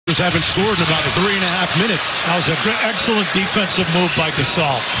haven't scored in about 3.5 minutes. That was an excellent defensive move by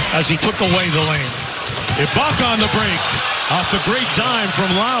Gasol as he took away the lane. Ibaka on the break. Off the great dime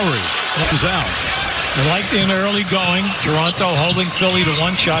from Lowry. That was out. I like the early going. Toronto holding Philly to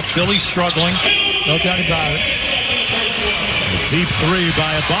one shot. Philly struggling. No doubt about it. A deep three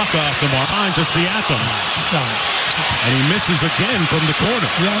by Ibaka off the mark. Time to Siakam. And he misses again from the corner.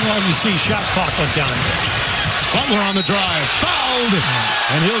 Yeah, well, you see shot clock went down. Butler on the drive. Fouled.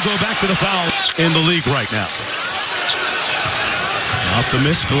 And he'll go back to the foul in the league right now. Off the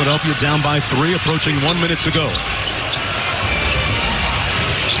miss. Philadelphia down by 3. Approaching 1 minute to go.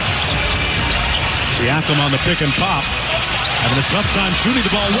 Siakam on the pick and pop. Having a tough time shooting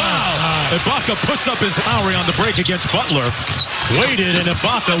the ball. Wow. Ibaka puts up his Lowry on the break against Butler. Waited, and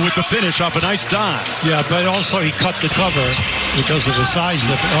Ibaka with the finish off a nice dive. Yeah, but also he cut the cover because of the size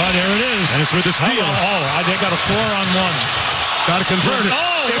difference. Oh, there it is. And it's with the steal. They got a 4-on-1. Got to convert it.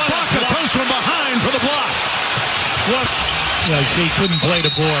 Oh, Ibaka comes from behind for the block. What? Yeah, see, he couldn't play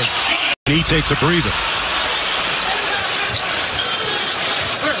the board. He takes a breather.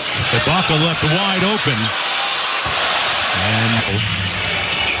 Ibaka left wide open. And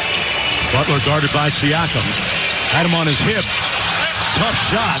Butler guarded by Siakam. Had him on his hip. Tough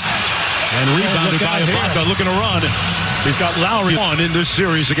shot. And rebounded by Ibaka. Looking to run. He's got Lowry on in this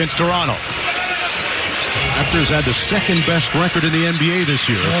series against Toronto. Raptors had the second best record in the NBA this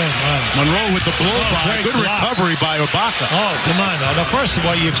year. Monroe with the blow by. Good recovery by Ibaka. Oh, come on now. Now, first of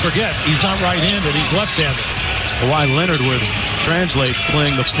all, you forget he's not right-handed. He's left-handed. Kawhi Leonard would translate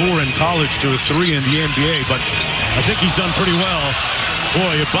playing the 4 in college to a 3 in the NBA, but I think he's done pretty well.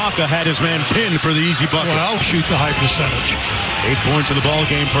 Boy, Ibaka had his man pinned for the easy bucket. Well, shoot the high percentage. 8 points in the ball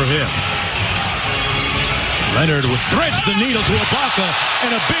game for him. Leonard would threads the needle to Ibaka,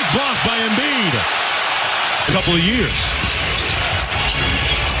 and a big block by Embiid. A couple of years.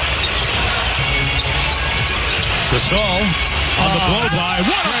 Gasol on the blow by.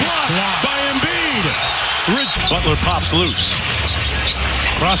 What a block by Embiid. Butler pops loose.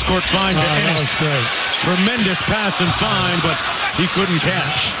 Cross-court find to Ennis. Tremendous pass and find, but he couldn't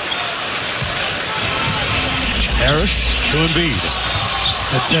catch. Harris to Embiid.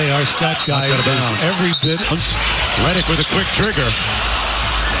 I tell you, our stat guy is every bit. Redick with a quick trigger.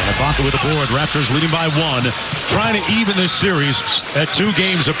 And Ibaka with the board. Raptors leading by 1. Trying to even this series at 2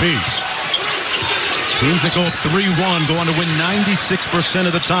 games apiece. Teams that go up 3-1 go on to win 96%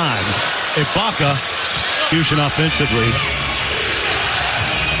 of the time. Ibaka, fusion offensively.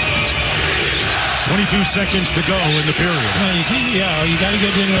 22 seconds to go in the period. You got to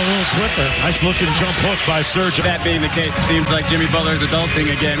get in a little quicker. Nice looking jump hook by Serge. That being the case, it seems like Jimmy Butler's adulting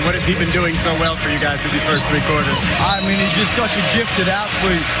again. What has he been doing so well for you guys through the first 3 quarters? I mean, he's just such a gifted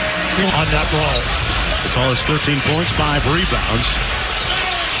athlete. On that roll. Gasol has 13 points, 5 rebounds.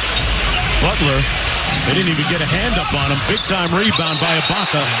 Butler, they didn't even get a hand up on him. Big time rebound by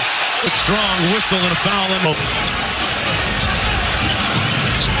Ibaka. With strong whistle and a foul.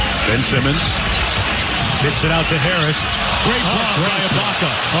 Ben Simmons kicks it out to Harris. Great block by Ibaka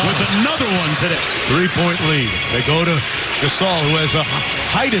with another one today. 3-point lead. They go to Gasol, who has a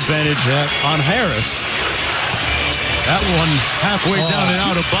height advantage on Harris. That one halfway down and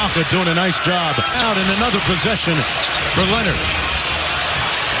out. Ibaka doing a nice job. Out in another possession for Leonard.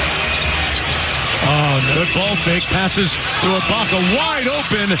 Good ball fake. Passes to Ibaka. Wide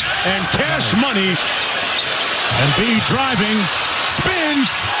open and cash money. And B driving. Spins.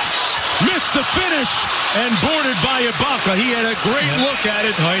 Missed the finish and boarded by Ibaka. He had a great look at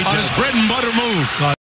it on his bread and butter move.